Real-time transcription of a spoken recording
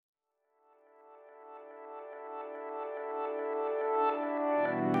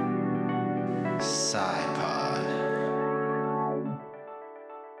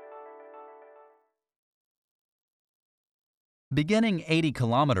Beginning 80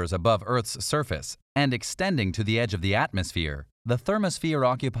 kilometers above Earth's surface and extending to the edge of the atmosphere, the thermosphere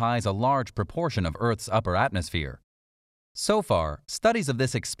occupies a large proportion of Earth's upper atmosphere. So far, studies of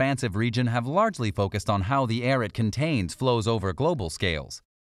this expansive region have largely focused on how the air it contains flows over global scales.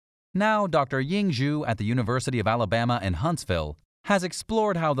 Now, Dr. Ying Zhu at the University of Alabama in Huntsville has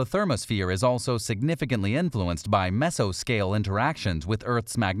explored how the thermosphere is also significantly influenced by mesoscale interactions with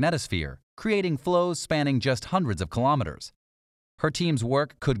Earth's magnetosphere, creating flows spanning just hundreds of kilometers. Her team's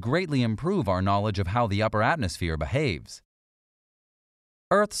work could greatly improve our knowledge of how the upper atmosphere behaves.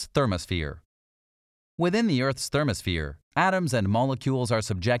 Earth's thermosphere. Within the Earth's thermosphere, atoms and molecules are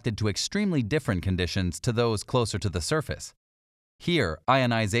subjected to extremely different conditions to those closer to the surface. Here,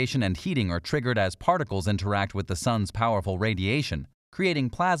 ionization and heating are triggered as particles interact with the sun's powerful radiation,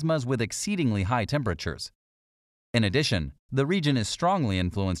 creating plasmas with exceedingly high temperatures. In addition, the region is strongly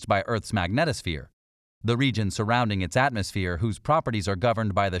influenced by Earth's magnetosphere, the region surrounding its atmosphere whose properties are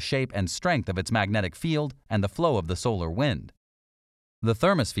governed by the shape and strength of its magnetic field and the flow of the solar wind. The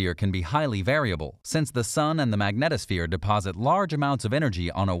thermosphere can be highly variable since the sun and the magnetosphere deposit large amounts of energy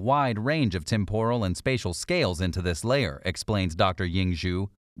on a wide range of temporal and spatial scales into this layer, explains Dr. Ying Zhu,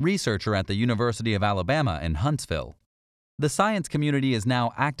 researcher at the University of Alabama in Huntsville. The science community is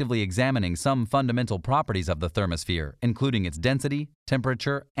now actively examining some fundamental properties of the thermosphere, including its density,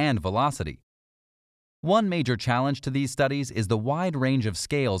 temperature, and velocity. One major challenge to these studies is the wide range of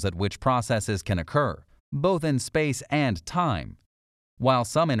scales at which processes can occur, both in space and time. While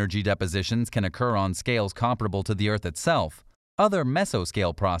some energy depositions can occur on scales comparable to the Earth itself, other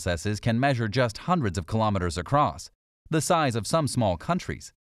mesoscale processes can measure just hundreds of kilometers across, the size of some small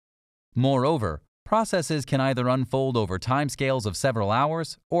countries. Moreover, processes can either unfold over timescales of several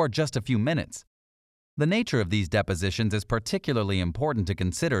hours or just a few minutes. The nature of these depositions is particularly important to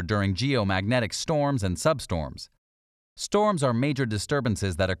consider during geomagnetic storms and substorms. Storms are major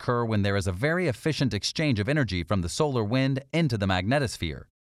disturbances that occur when there is a very efficient exchange of energy from the solar wind into the magnetosphere.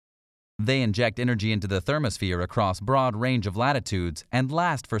 They inject energy into the thermosphere across a broad range of latitudes and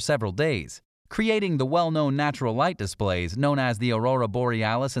last for several days, creating the well-known natural light displays known as the aurora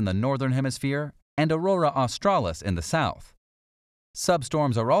borealis in the northern hemisphere and aurora australis in the south.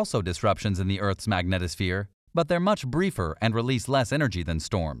 Substorms are also disruptions in the Earth's magnetosphere, but they're much briefer and release less energy than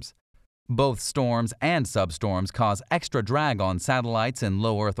storms. Both storms and substorms cause extra drag on satellites in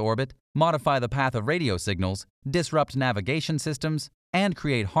low Earth orbit, modify the path of radio signals, disrupt navigation systems, and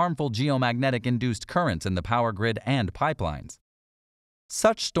create harmful geomagnetic-induced currents in the power grid and pipelines.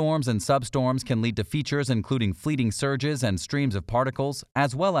 Such storms and substorms can lead to features including fleeting surges and streams of particles,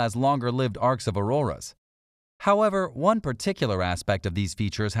 as well as longer-lived arcs of auroras. However, one particular aspect of these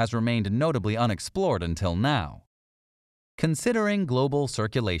features has remained notably unexplored until now. Considering global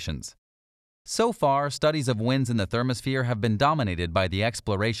circulations. So far, studies of winds in the thermosphere have been dominated by the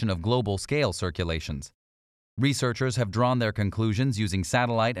exploration of global-scale circulations. Researchers have drawn their conclusions using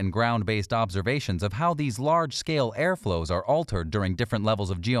satellite and ground-based observations of how these large-scale airflows are altered during different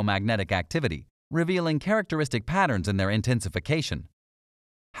levels of geomagnetic activity, revealing characteristic patterns in their intensification.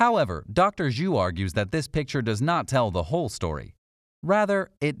 However, Dr. Zhu argues that this picture does not tell the whole story. Rather,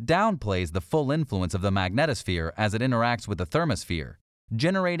 it downplays the full influence of the magnetosphere as it interacts with the thermosphere,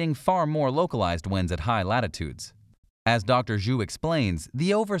 generating far more localized winds at high latitudes. As Dr. Zhu explains,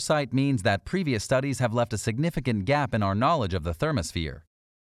 the oversight means that previous studies have left a significant gap in our knowledge of the thermosphere.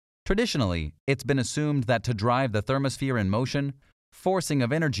 Traditionally, it's been assumed that to drive the thermosphere in motion, forcing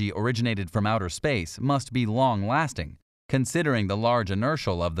of energy originated from outer space must be long-lasting, considering the large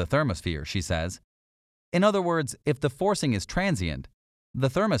inertial of the thermosphere, she says. In other words, if the forcing is transient, the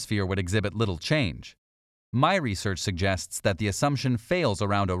thermosphere would exhibit little change. My research suggests that the assumption fails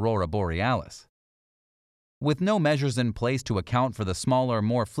around aurora borealis. With no measures in place to account for the smaller,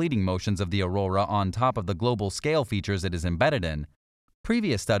 more fleeting motions of the aurora on top of the global scale features it is embedded in,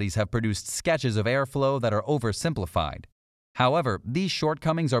 previous studies have produced sketches of airflow that are oversimplified. However, these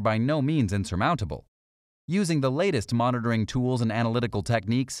shortcomings are by no means insurmountable. Using the latest monitoring tools and analytical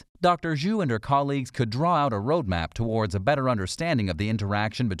techniques, Dr. Zhu and her colleagues could draw out a roadmap towards a better understanding of the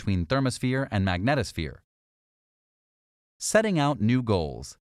interaction between thermosphere and magnetosphere. Setting out new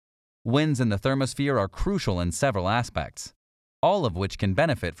goals. Winds in the thermosphere are crucial in several aspects, all of which can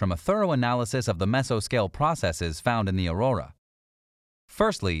benefit from a thorough analysis of the mesoscale processes found in the aurora.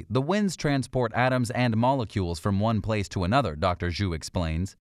 Firstly, the winds transport atoms and molecules from one place to another, Dr. Zhu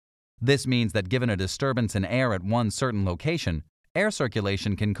explains. This means that given a disturbance in air at one certain location, air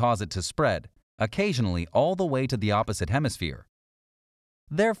circulation can cause it to spread, occasionally all the way to the opposite hemisphere.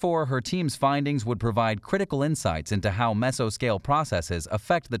 Therefore, her team's findings would provide critical insights into how mesoscale processes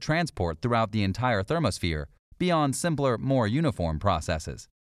affect the transport throughout the entire thermosphere, beyond simpler, more uniform processes.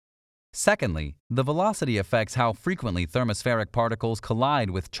 Secondly, the velocity affects how frequently thermospheric particles collide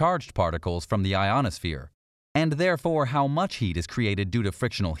with charged particles from the ionosphere, and therefore how much heat is created due to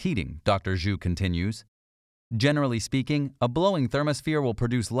frictional heating, Dr. Zhu continues. Generally speaking, a blowing thermosphere will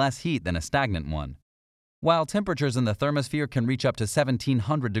produce less heat than a stagnant one. While temperatures in the thermosphere can reach up to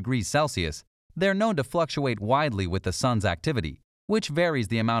 1700 degrees Celsius, they're known to fluctuate widely with the sun's activity, which varies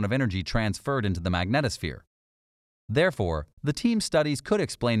the amount of energy transferred into the magnetosphere. Therefore, the team's studies could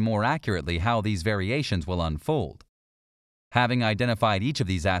explain more accurately how these variations will unfold. Having identified each of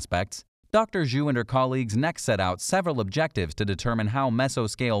these aspects, Dr. Zhu and her colleagues next set out several objectives to determine how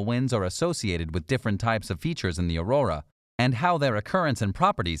mesoscale winds are associated with different types of features in the aurora and how their occurrence and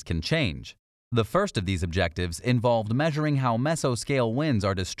properties can change. The first of these objectives involved measuring how mesoscale winds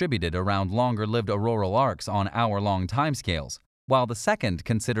are distributed around longer-lived auroral arcs on hour-long timescales, while the second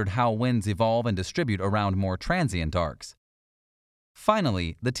considered how winds evolve and distribute around more transient arcs.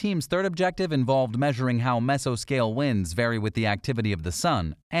 Finally, the team's third objective involved measuring how mesoscale winds vary with the activity of the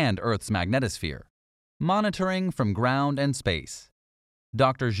Sun and Earth's magnetosphere. Monitoring from ground and space.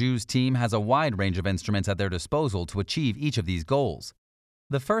 Dr. Zhu's team has a wide range of instruments at their disposal to achieve each of these goals.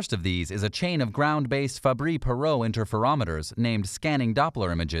 The first of these is a chain of ground-based Fabry-Perot interferometers named Scanning Doppler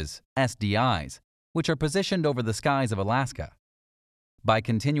Images, SDIs, which are positioned over the skies of Alaska. By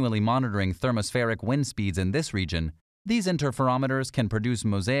continually monitoring thermospheric wind speeds in this region, these interferometers can produce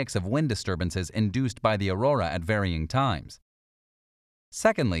mosaics of wind disturbances induced by the aurora at varying times.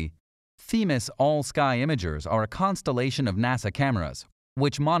 Secondly, Themis All-Sky Imagers are a constellation of NASA cameras,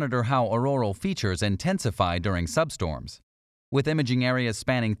 which monitor how auroral features intensify during substorms. With imaging areas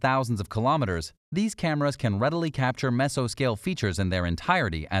spanning thousands of kilometers, these cameras can readily capture mesoscale features in their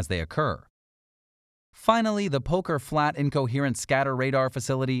entirety as they occur. Finally, the Poker Flat Incoherent Scatter Radar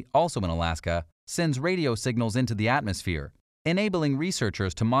Facility, also in Alaska, sends radio signals into the atmosphere, enabling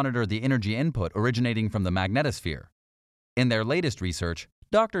researchers to monitor the energy input originating from the magnetosphere. In their latest research,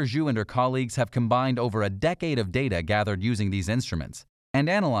 Dr. Zhu and her colleagues have combined over a decade of data gathered using these instruments and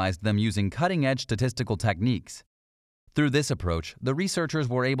analyzed them using cutting-edge statistical techniques. Through this approach, the researchers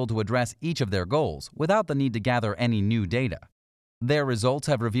were able to address each of their goals without the need to gather any new data. Their results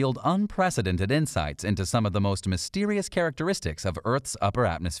have revealed unprecedented insights into some of the most mysterious characteristics of Earth's upper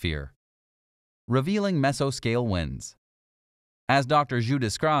atmosphere. Revealing mesoscale winds. As Dr. Zhu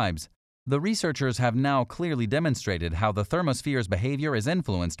describes, the researchers have now clearly demonstrated how the thermosphere's behavior is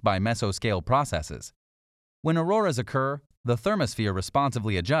influenced by mesoscale processes. When auroras occur, the thermosphere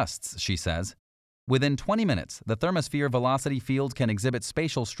responsively adjusts, she says. Within 20 minutes, the thermosphere velocity field can exhibit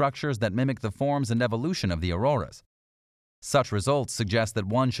spatial structures that mimic the forms and evolution of the auroras. Such results suggest that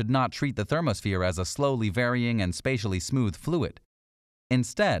one should not treat the thermosphere as a slowly varying and spatially smooth fluid.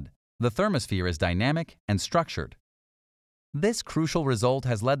 Instead, the thermosphere is dynamic and structured. This crucial result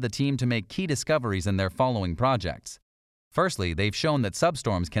has led the team to make key discoveries in their following projects. Firstly, they've shown that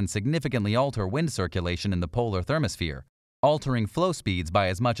substorms can significantly alter wind circulation in the polar thermosphere, altering flow speeds by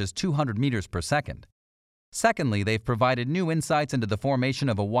as much as 200 meters per second. Secondly, they've provided new insights into the formation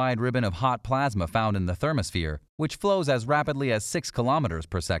of a wide ribbon of hot plasma found in the thermosphere, which flows as rapidly as 6 kilometers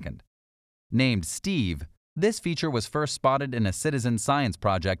per second. Named Steve, this feature was first spotted in a citizen science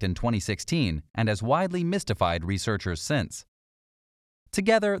project in 2016 and has widely mystified researchers since.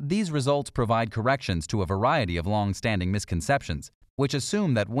 Together, these results provide corrections to a variety of long-standing misconceptions, which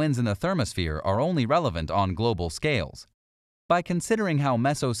assume that winds in the thermosphere are only relevant on global scales. By considering how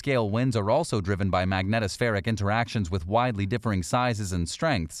mesoscale winds are also driven by magnetospheric interactions with widely differing sizes and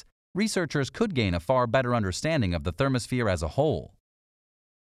strengths, researchers could gain a far better understanding of the thermosphere as a whole.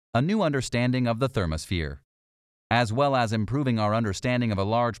 A new understanding of the thermosphere. As well as improving our understanding of a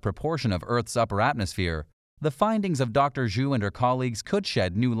large proportion of Earth's upper atmosphere, the findings of Dr. Zhu and her colleagues could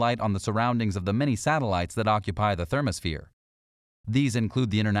shed new light on the surroundings of the many satellites that occupy the thermosphere. These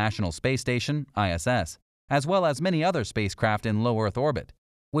include the International Space Station, ISS, as well as many other spacecraft in low Earth orbit,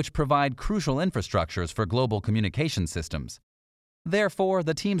 which provide crucial infrastructures for global communication systems. Therefore,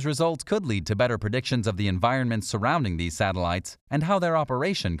 the team's results could lead to better predictions of the environments surrounding these satellites and how their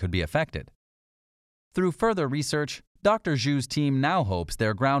operation could be affected. Through further research, Dr. Zhu's team now hopes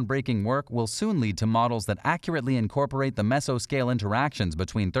their groundbreaking work will soon lead to models that accurately incorporate the mesoscale interactions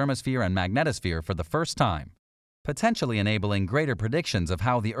between thermosphere and magnetosphere for the first time, potentially enabling greater predictions of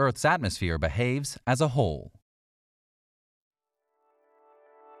how the Earth's atmosphere behaves as a whole.